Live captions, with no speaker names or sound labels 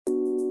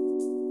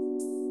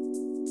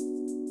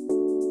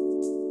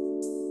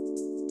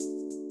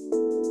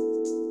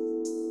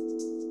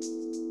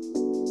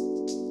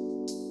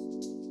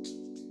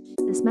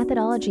this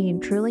methodology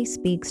truly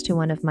speaks to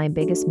one of my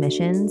biggest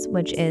missions,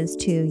 which is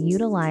to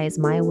utilize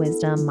my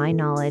wisdom, my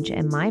knowledge,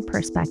 and my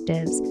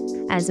perspectives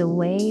as a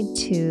way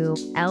to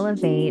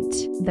elevate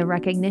the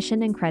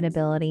recognition and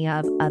credibility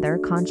of other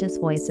conscious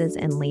voices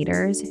and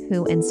leaders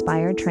who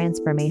inspire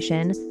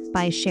transformation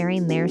by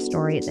sharing their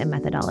stories and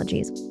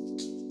methodologies.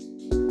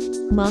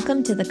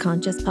 Welcome to the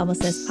Conscious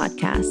Publicist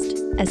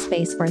Podcast, a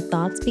space where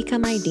thoughts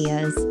become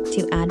ideas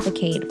to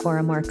advocate for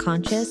a more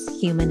conscious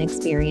human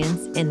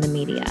experience in the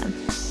media.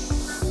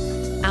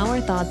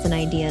 Our thoughts and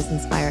ideas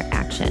inspire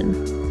action,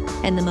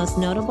 and the most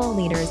notable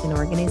leaders and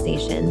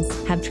organizations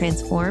have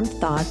transformed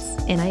thoughts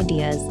and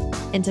ideas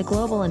into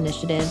global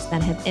initiatives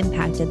that have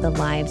impacted the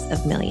lives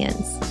of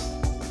millions.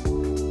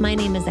 My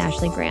name is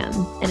Ashley Graham,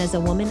 and as a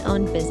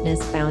woman-owned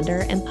business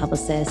founder and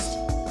publicist,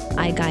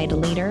 I guide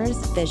leaders,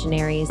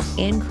 visionaries,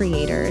 and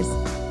creators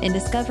in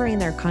discovering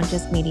their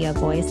conscious media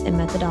voice and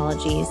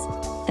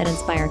methodologies that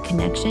inspire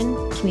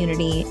connection,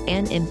 community,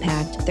 and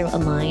impact through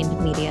aligned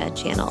media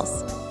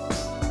channels.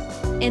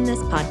 In this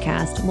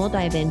podcast, we'll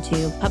dive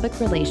into public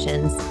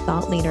relations,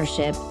 thought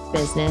leadership,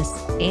 business,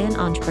 and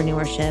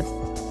entrepreneurship,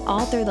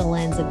 all through the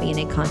lens of being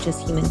a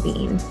conscious human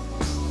being.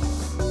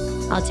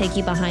 I'll take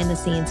you behind the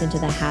scenes into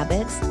the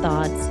habits,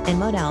 thoughts,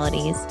 and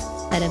modalities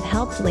that have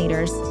helped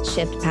leaders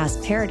shift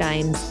past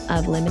paradigms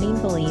of limiting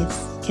beliefs,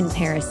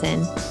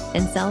 comparison,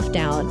 and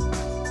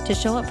self-doubt to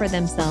show up for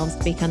themselves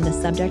to become the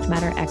subject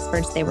matter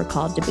experts they were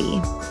called to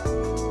be.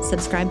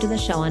 Subscribe to the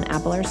show on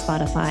Apple or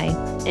Spotify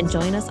and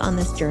join us on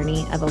this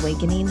journey of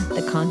awakening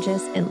the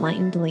conscious,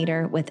 enlightened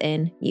leader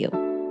within you.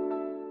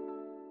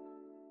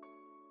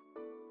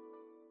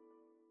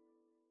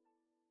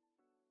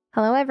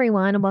 Hello,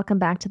 everyone. Welcome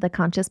back to the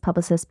Conscious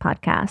Publicist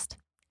Podcast.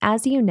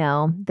 As you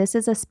know, this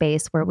is a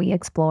space where we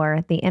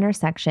explore the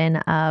intersection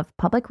of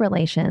public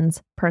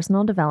relations,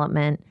 personal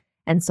development,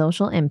 and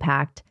social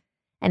impact.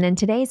 And in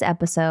today's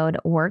episode,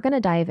 we're going to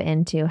dive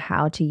into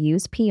how to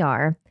use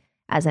PR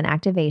as an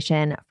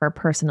activation for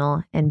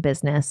personal and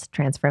business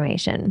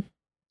transformation.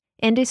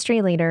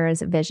 Industry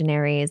leaders,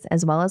 visionaries,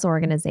 as well as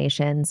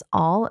organizations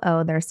all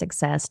owe their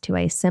success to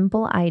a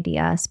simple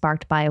idea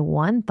sparked by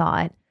one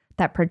thought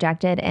that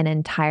projected an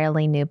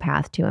entirely new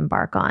path to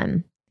embark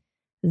on.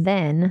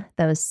 Then,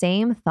 those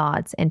same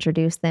thoughts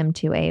introduce them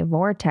to a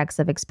vortex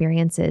of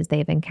experiences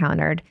they've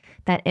encountered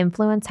that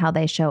influence how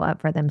they show up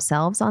for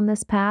themselves on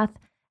this path,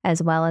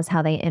 as well as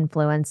how they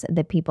influence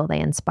the people they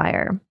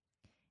inspire.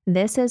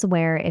 This is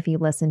where, if you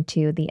listen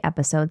to the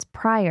episodes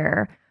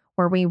prior,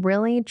 where we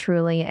really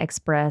truly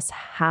express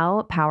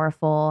how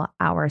powerful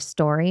our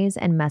stories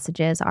and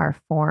messages are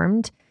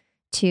formed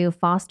to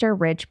foster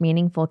rich,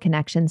 meaningful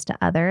connections to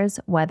others,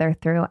 whether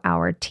through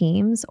our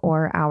teams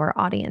or our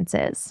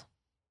audiences.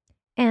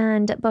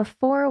 And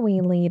before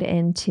we lead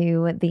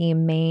into the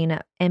main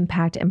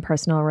impact and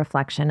personal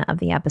reflection of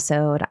the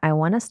episode, I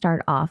want to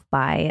start off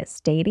by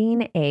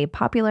stating a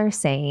popular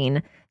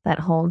saying that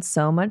holds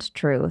so much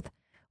truth,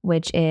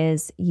 which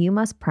is, you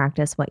must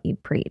practice what you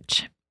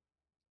preach.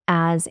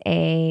 As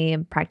a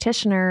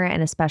practitioner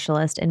and a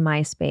specialist in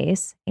my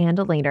space and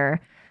a leader,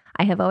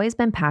 I have always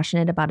been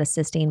passionate about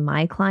assisting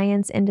my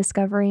clients in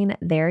discovering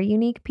their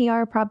unique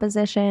PR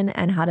proposition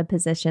and how to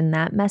position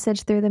that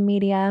message through the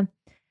media.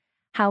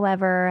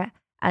 However,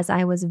 as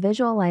I was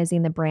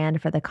visualizing the brand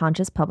for the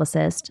Conscious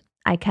Publicist,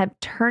 I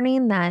kept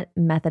turning that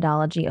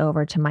methodology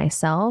over to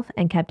myself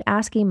and kept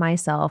asking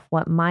myself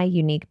what my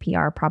unique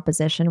PR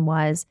proposition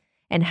was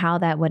and how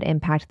that would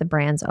impact the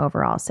brand's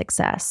overall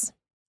success.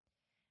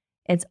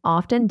 It's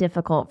often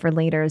difficult for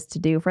leaders to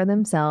do for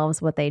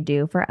themselves what they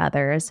do for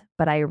others,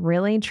 but I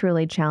really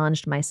truly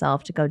challenged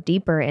myself to go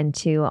deeper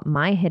into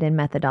my hidden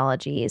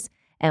methodologies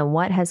and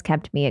what has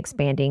kept me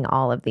expanding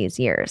all of these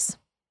years.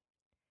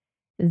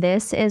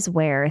 This is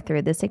where,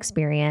 through this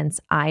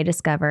experience, I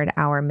discovered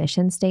our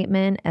mission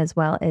statement, as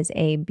well as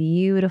a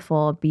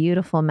beautiful,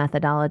 beautiful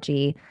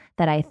methodology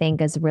that I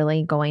think is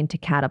really going to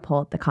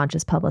catapult the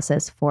Conscious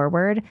Publicist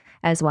forward,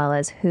 as well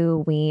as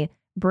who we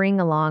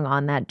bring along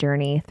on that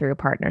journey through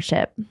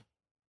partnership.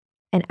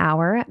 And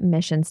our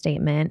mission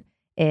statement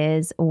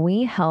is,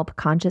 we help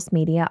conscious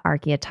media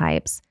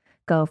archetypes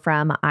go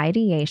from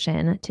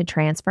ideation to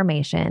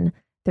transformation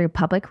through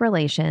public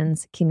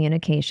relations,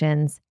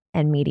 communications,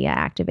 and media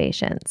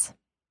activations.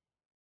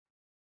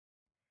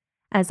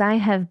 As I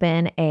have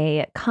been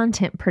a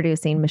content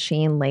producing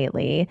machine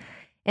lately,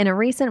 in a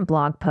recent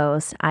blog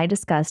post, I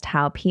discussed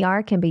how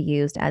PR can be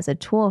used as a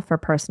tool for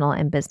personal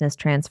and business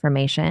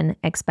transformation,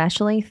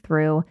 especially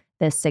through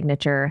this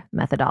signature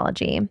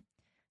methodology.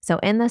 So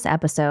in this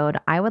episode,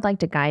 I would like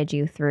to guide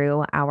you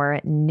through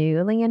our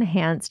newly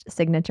enhanced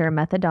signature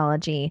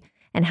methodology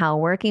and how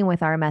working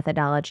with our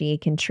methodology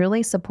can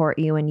truly support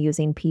you in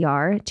using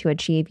PR to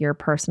achieve your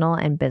personal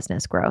and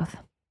business growth.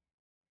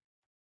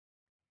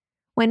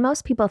 When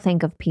most people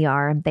think of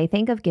PR, they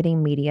think of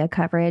getting media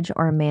coverage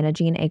or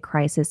managing a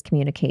crisis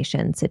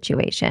communication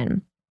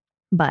situation.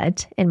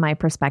 But in my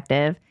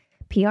perspective,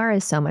 PR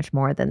is so much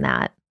more than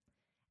that.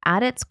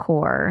 At its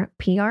core,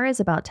 PR is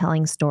about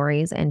telling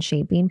stories and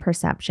shaping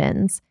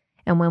perceptions.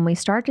 And when we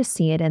start to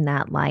see it in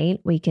that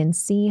light, we can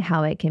see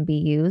how it can be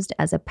used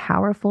as a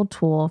powerful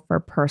tool for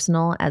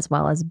personal as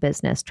well as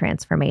business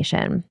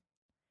transformation.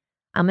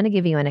 I'm going to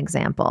give you an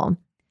example.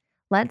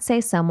 Let's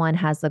say someone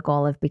has the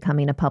goal of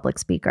becoming a public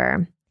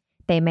speaker.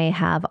 They may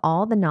have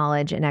all the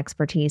knowledge and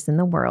expertise in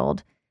the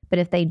world, but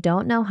if they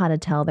don't know how to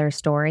tell their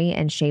story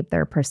and shape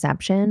their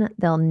perception,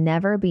 they'll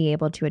never be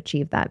able to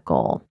achieve that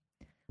goal.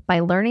 By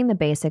learning the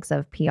basics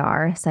of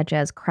PR, such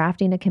as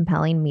crafting a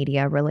compelling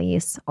media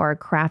release or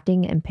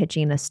crafting and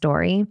pitching a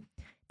story,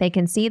 they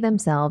can see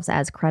themselves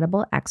as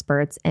credible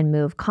experts and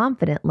move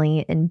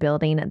confidently in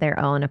building their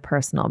own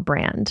personal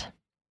brand.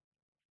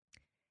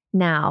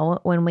 Now,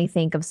 when we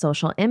think of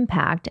social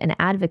impact and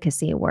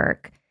advocacy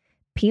work,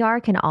 PR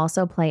can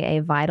also play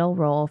a vital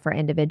role for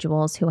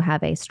individuals who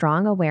have a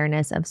strong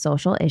awareness of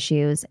social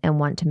issues and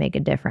want to make a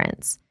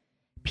difference.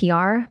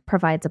 PR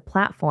provides a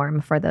platform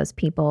for those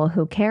people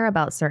who care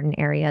about certain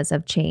areas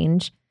of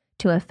change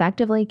to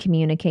effectively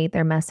communicate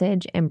their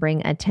message and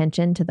bring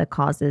attention to the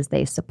causes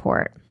they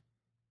support.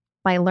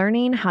 By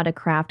learning how to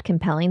craft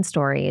compelling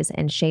stories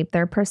and shape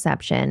their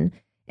perception,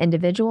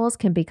 individuals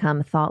can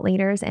become thought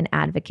leaders and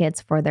advocates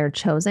for their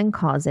chosen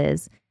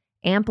causes,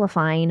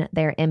 amplifying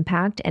their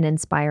impact and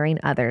inspiring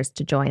others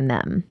to join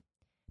them.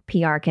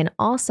 PR can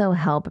also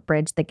help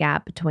bridge the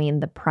gap between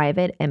the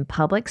private and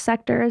public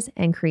sectors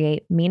and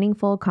create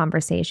meaningful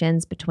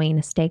conversations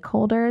between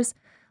stakeholders,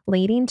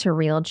 leading to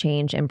real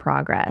change and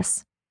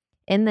progress.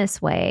 In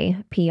this way,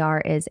 PR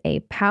is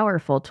a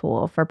powerful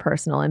tool for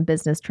personal and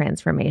business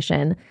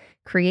transformation,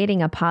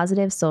 creating a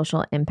positive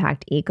social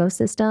impact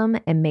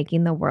ecosystem and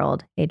making the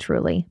world a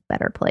truly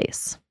better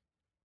place.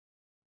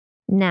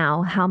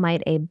 Now, how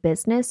might a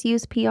business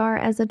use PR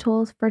as a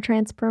tool for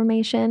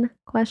transformation?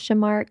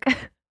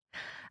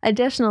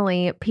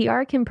 Additionally,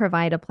 PR can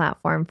provide a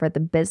platform for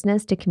the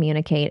business to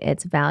communicate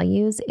its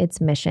values,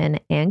 its mission,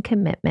 and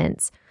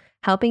commitments,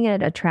 helping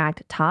it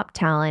attract top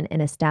talent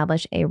and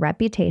establish a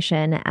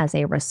reputation as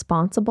a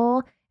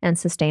responsible and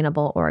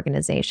sustainable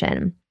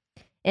organization.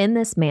 In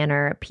this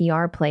manner,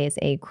 PR plays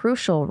a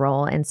crucial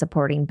role in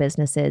supporting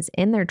businesses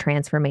in their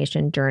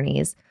transformation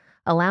journeys,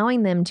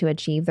 allowing them to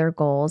achieve their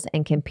goals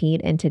and compete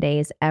in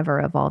today's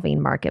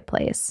ever-evolving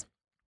marketplace.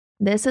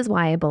 This is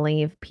why I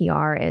believe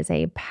PR is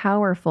a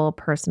powerful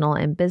personal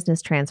and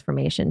business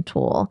transformation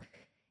tool.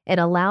 It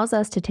allows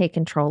us to take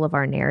control of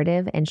our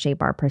narrative and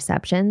shape our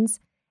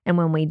perceptions. And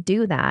when we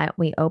do that,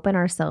 we open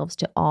ourselves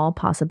to all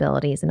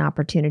possibilities and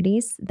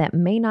opportunities that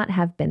may not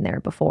have been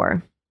there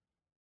before.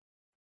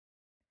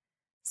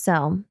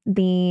 So,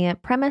 the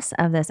premise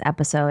of this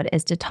episode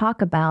is to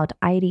talk about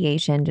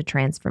ideation to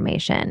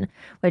transformation,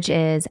 which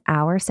is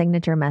our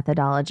signature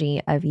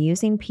methodology of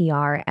using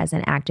PR as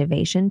an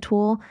activation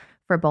tool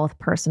for both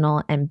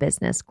personal and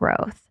business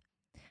growth.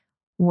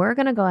 We're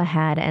going to go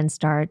ahead and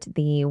start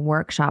the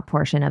workshop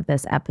portion of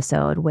this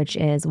episode, which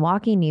is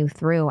walking you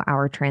through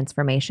our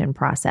transformation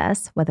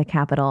process with a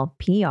capital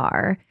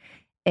PR.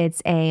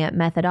 It's a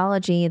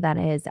methodology that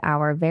is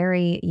our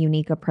very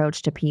unique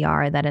approach to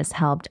PR that has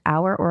helped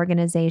our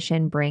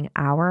organization bring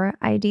our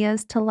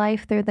ideas to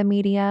life through the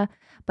media,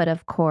 but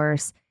of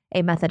course,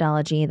 a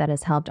methodology that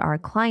has helped our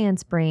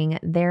clients bring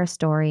their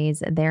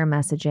stories, their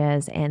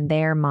messages, and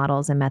their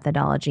models and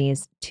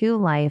methodologies to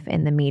life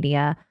in the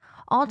media,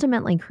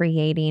 ultimately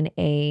creating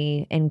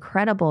an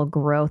incredible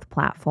growth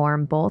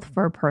platform, both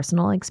for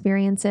personal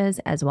experiences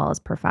as well as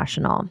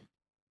professional.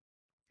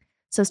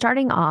 So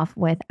starting off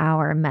with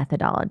our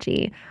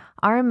methodology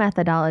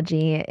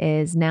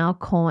is now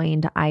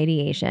coined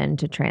ideation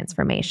to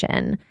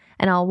transformation.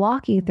 And I'll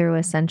walk you through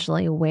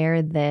essentially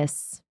where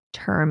this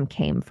term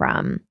came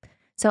from.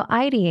 So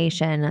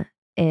ideation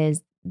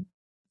is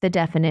the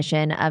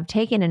definition of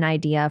taking an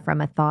idea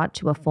from a thought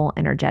to a full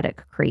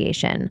energetic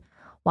creation.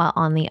 While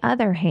on the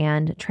other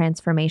hand,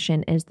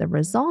 transformation is the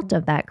result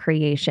of that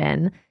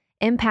creation,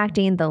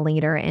 impacting the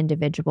leader,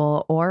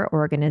 individual, or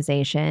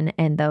organization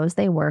and those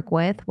they work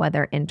with,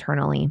 whether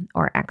internally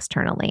or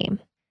externally.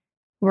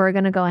 We're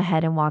going to go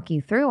ahead and walk you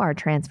through our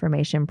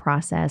transformation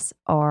process,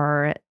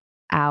 or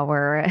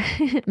our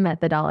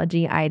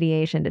methodology,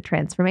 ideation to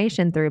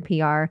transformation through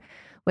PR,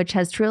 which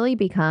has truly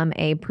become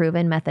a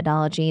proven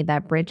methodology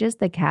that bridges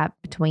the gap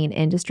between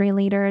industry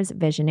leaders,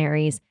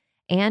 visionaries,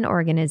 and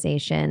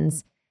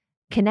organizations,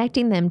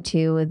 connecting them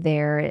to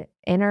their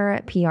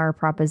inner PR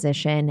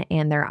proposition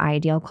and their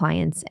ideal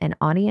clients and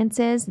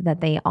audiences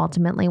that they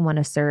ultimately want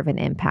to serve and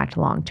impact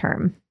long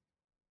term.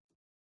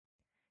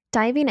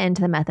 Diving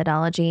into the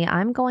methodology,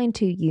 I'm going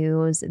to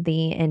use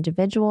the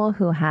individual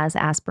who has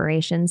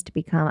aspirations to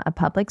become a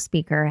public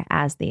speaker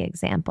as the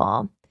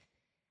example.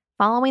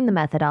 Following the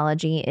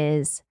methodology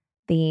is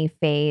the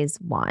phase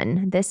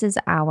 1. This is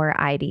our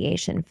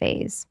ideation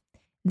phase.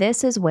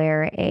 This is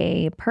where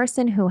a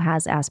person who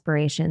has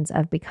aspirations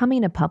of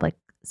becoming a public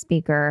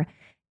speaker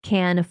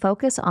can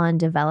focus on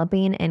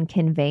developing and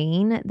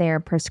conveying their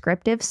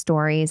prescriptive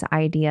stories,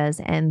 ideas,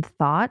 and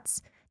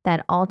thoughts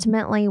that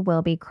ultimately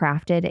will be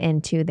crafted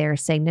into their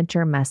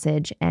signature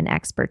message and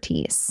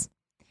expertise.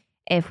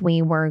 If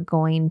we were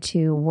going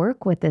to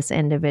work with this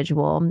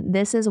individual,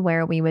 this is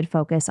where we would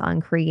focus on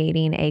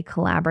creating a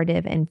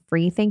collaborative and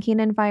free thinking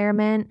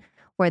environment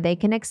where they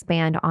can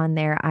expand on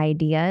their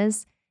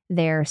ideas,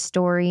 their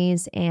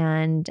stories,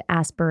 and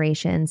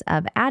aspirations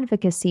of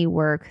advocacy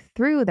work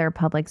through their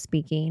public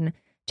speaking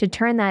to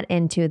turn that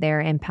into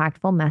their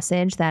impactful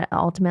message that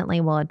ultimately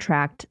will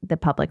attract the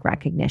public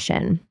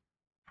recognition.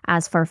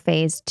 As for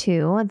phase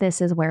 2,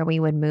 this is where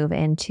we would move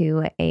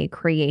into a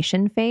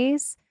creation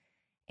phase.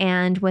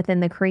 And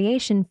within the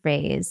creation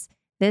phase,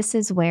 this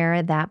is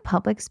where that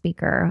public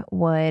speaker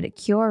would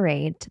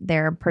curate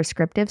their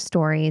prescriptive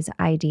stories,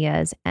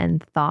 ideas,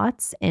 and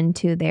thoughts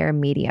into their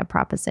media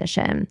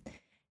proposition.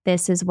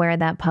 This is where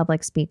that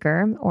public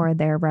speaker or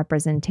their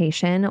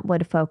representation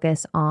would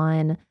focus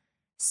on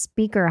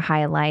speaker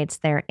highlights,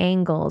 their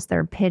angles,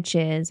 their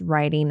pitches,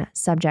 writing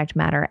subject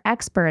matter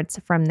experts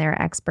from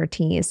their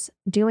expertise,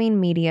 doing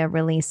media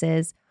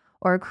releases,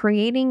 or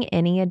creating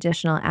any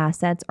additional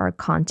assets or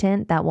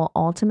content that will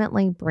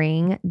ultimately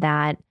bring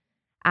that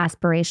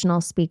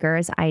aspirational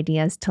speaker's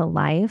ideas to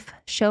life,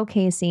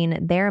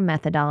 showcasing their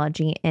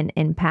methodology and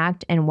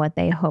impact and what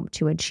they hope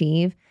to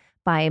achieve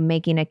by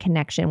making a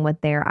connection with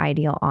their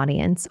ideal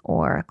audience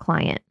or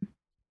client.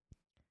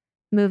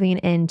 Moving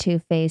into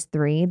phase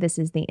 3, this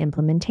is the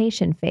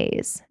implementation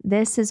phase.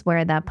 This is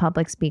where that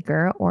public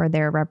speaker or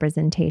their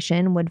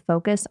representation would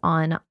focus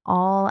on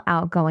all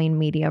outgoing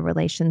media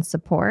relations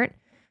support,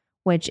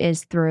 which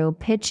is through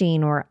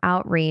pitching or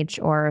outreach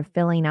or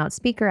filling out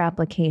speaker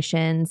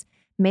applications,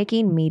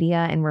 making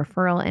media and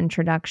referral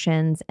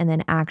introductions, and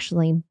then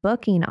actually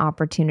booking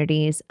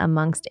opportunities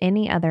amongst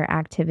any other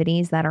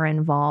activities that are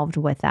involved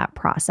with that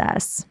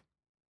process.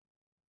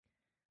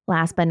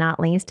 Last but not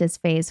least is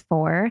phase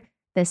 4.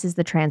 This is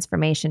the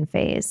transformation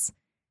phase.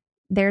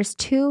 There's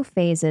 2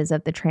 phases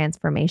of the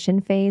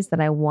transformation phase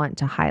that I want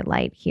to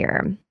highlight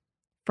here.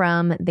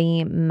 From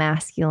the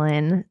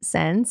masculine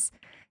sense,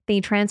 the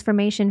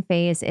transformation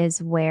phase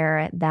is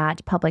where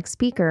that public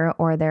speaker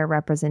or their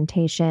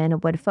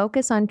representation would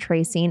focus on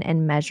tracing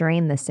and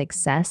measuring the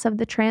success of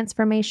the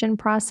transformation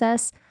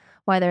process,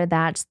 whether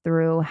that's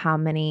through how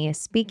many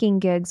speaking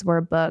gigs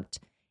were booked,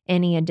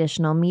 any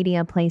additional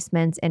media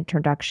placements,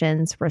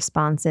 introductions,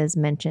 responses,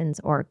 mentions,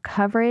 or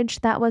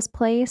coverage that was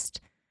placed.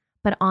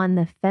 But on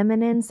the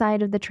feminine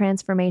side of the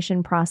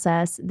transformation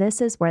process, this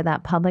is where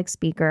that public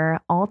speaker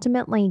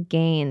ultimately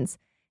gains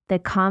the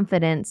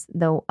confidence,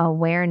 the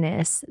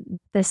awareness,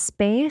 the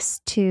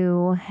space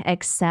to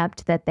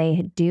accept that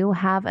they do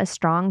have a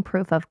strong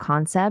proof of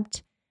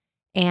concept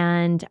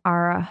and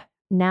are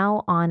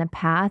now on a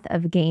path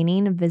of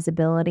gaining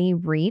visibility,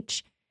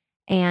 reach,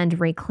 and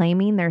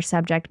reclaiming their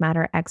subject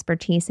matter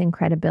expertise and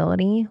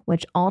credibility,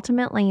 which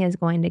ultimately is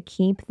going to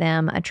keep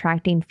them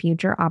attracting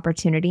future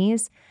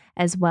opportunities,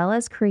 as well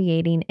as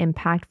creating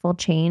impactful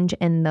change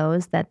in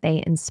those that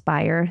they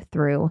inspire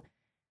through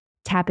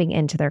tapping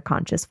into their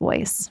conscious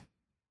voice.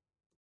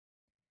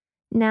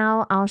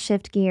 Now I'll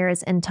shift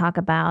gears and talk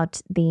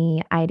about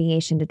the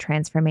ideation to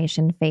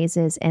transformation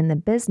phases in the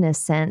business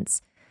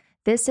sense.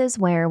 This is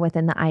where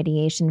within the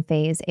ideation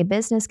phase, a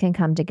business can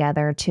come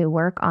together to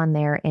work on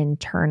their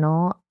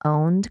internal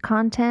owned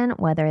content,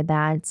 whether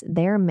that's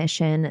their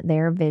mission,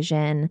 their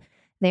vision,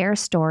 their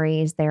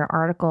stories, their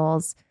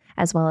articles,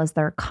 as well as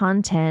their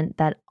content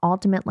that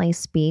ultimately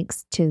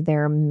speaks to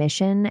their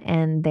mission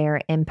and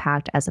their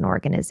impact as an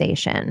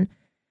organization.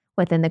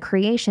 Within the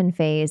creation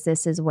phase,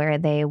 this is where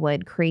they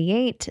would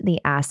create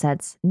the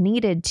assets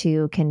needed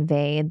to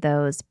convey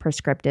those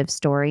prescriptive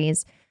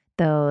stories,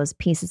 those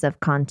pieces of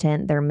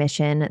content, their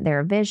mission,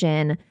 their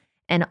vision,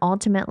 and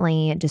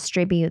ultimately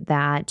distribute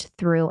that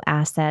through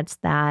assets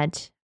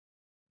that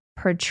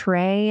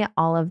portray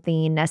all of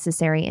the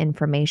necessary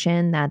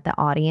information that the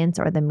audience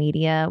or the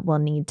media will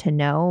need to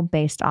know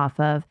based off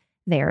of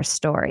their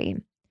story.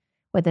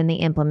 Within the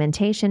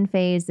implementation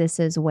phase, this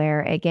is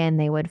where, again,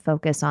 they would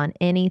focus on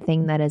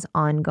anything that is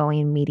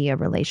ongoing media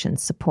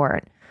relations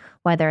support,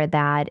 whether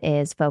that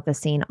is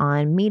focusing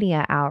on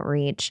media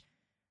outreach,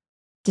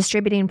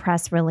 distributing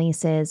press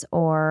releases,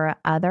 or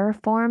other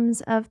forms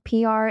of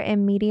PR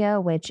and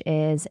media, which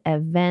is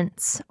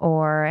events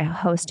or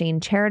hosting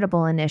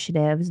charitable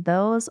initiatives.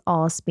 Those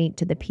all speak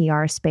to the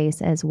PR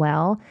space as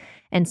well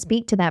and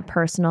speak to that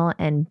personal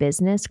and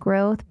business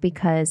growth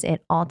because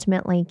it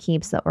ultimately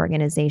keeps the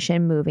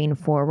organization moving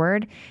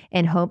forward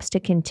and hopes to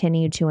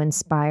continue to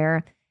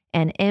inspire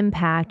and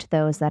impact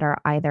those that are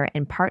either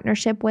in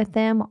partnership with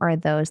them or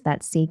those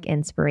that seek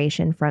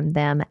inspiration from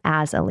them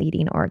as a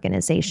leading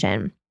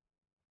organization.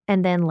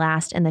 And then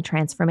last in the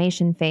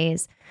transformation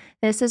phase,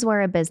 this is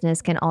where a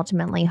business can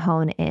ultimately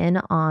hone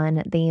in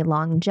on the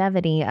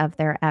longevity of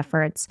their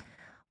efforts,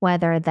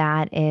 whether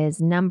that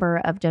is number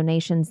of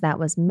donations that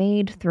was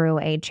made through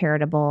a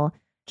charitable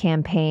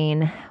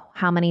campaign,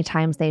 how many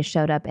times they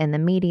showed up in the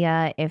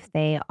media, if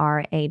they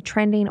are a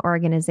trending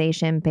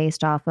organization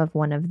based off of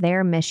one of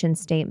their mission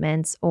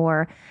statements,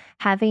 or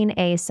having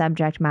a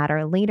subject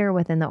matter leader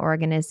within the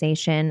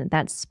organization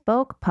that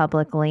spoke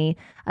publicly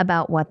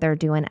about what they're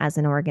doing as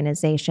an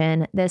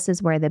organization. This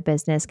is where the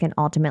business can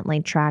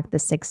ultimately track the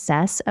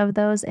success of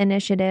those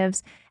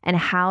initiatives and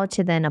how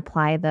to then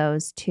apply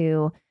those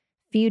to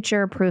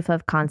future proof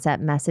of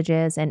concept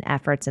messages and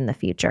efforts in the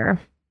future.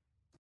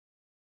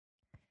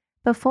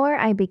 Before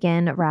I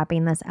begin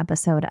wrapping this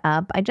episode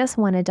up, I just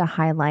wanted to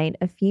highlight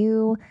a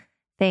few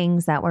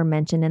things that were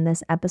mentioned in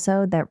this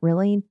episode that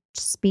really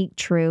speak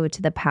true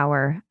to the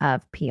power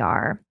of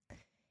PR.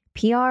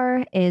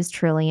 PR is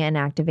truly an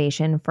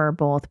activation for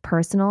both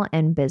personal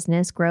and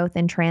business growth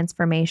and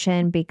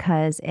transformation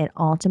because it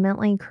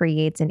ultimately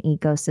creates an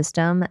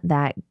ecosystem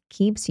that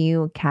keeps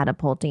you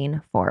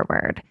catapulting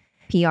forward.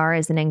 PR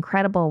is an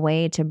incredible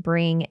way to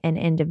bring an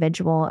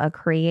individual, a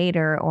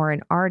creator, or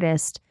an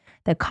artist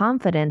the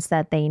confidence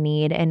that they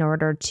need in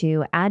order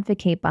to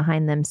advocate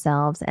behind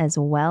themselves as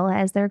well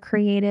as their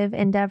creative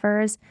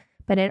endeavors.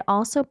 But it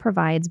also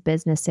provides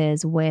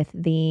businesses with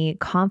the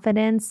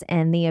confidence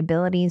and the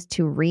abilities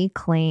to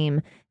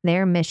reclaim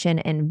their mission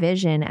and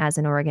vision as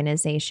an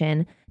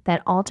organization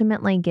that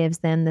ultimately gives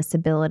them the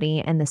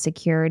stability and the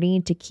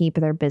security to keep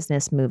their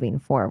business moving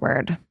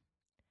forward.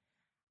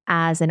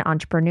 As an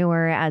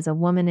entrepreneur, as a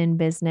woman in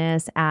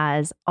business,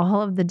 as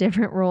all of the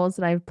different roles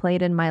that I've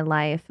played in my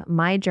life,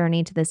 my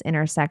journey to this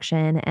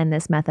intersection and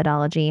this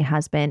methodology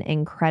has been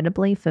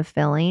incredibly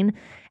fulfilling.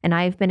 And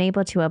I've been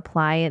able to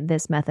apply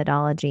this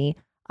methodology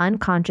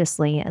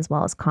unconsciously as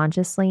well as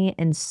consciously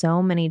in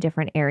so many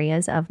different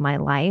areas of my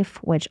life,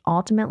 which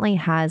ultimately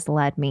has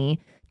led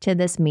me to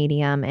this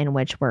medium in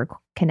which we're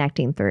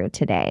connecting through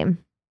today.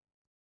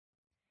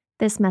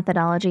 This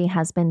methodology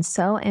has been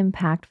so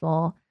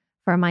impactful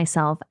for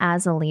myself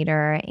as a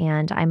leader,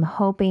 and I'm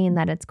hoping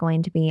that it's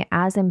going to be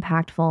as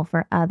impactful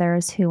for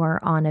others who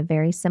are on a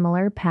very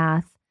similar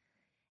path.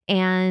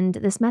 And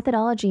this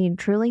methodology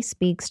truly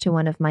speaks to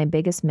one of my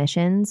biggest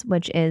missions,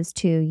 which is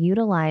to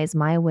utilize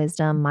my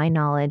wisdom, my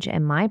knowledge,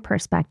 and my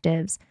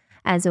perspectives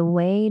as a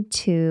way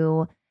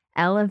to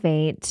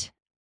elevate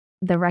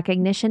the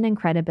recognition and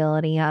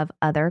credibility of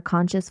other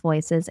conscious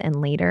voices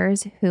and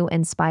leaders who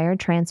inspire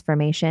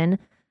transformation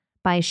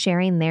by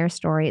sharing their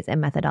stories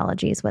and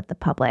methodologies with the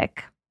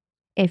public.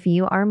 If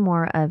you are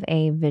more of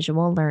a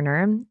visual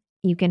learner,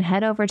 you can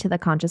head over to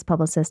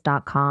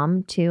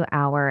theconsciouspublicist.com to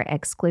our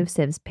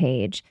exclusives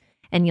page,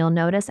 and you'll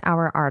notice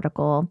our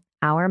article,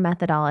 Our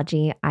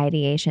Methodology,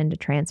 Ideation to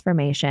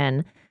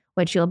Transformation,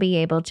 which you'll be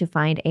able to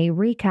find a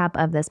recap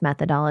of this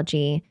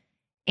methodology,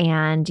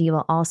 and you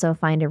will also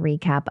find a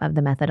recap of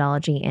the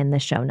methodology in the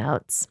show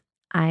notes.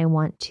 I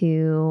want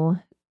to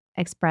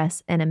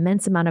express an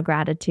immense amount of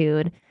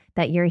gratitude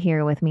that you're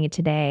here with me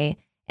today,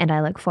 and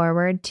I look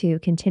forward to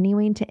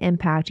continuing to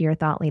impact your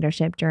thought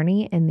leadership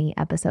journey in the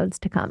episodes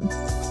to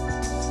come.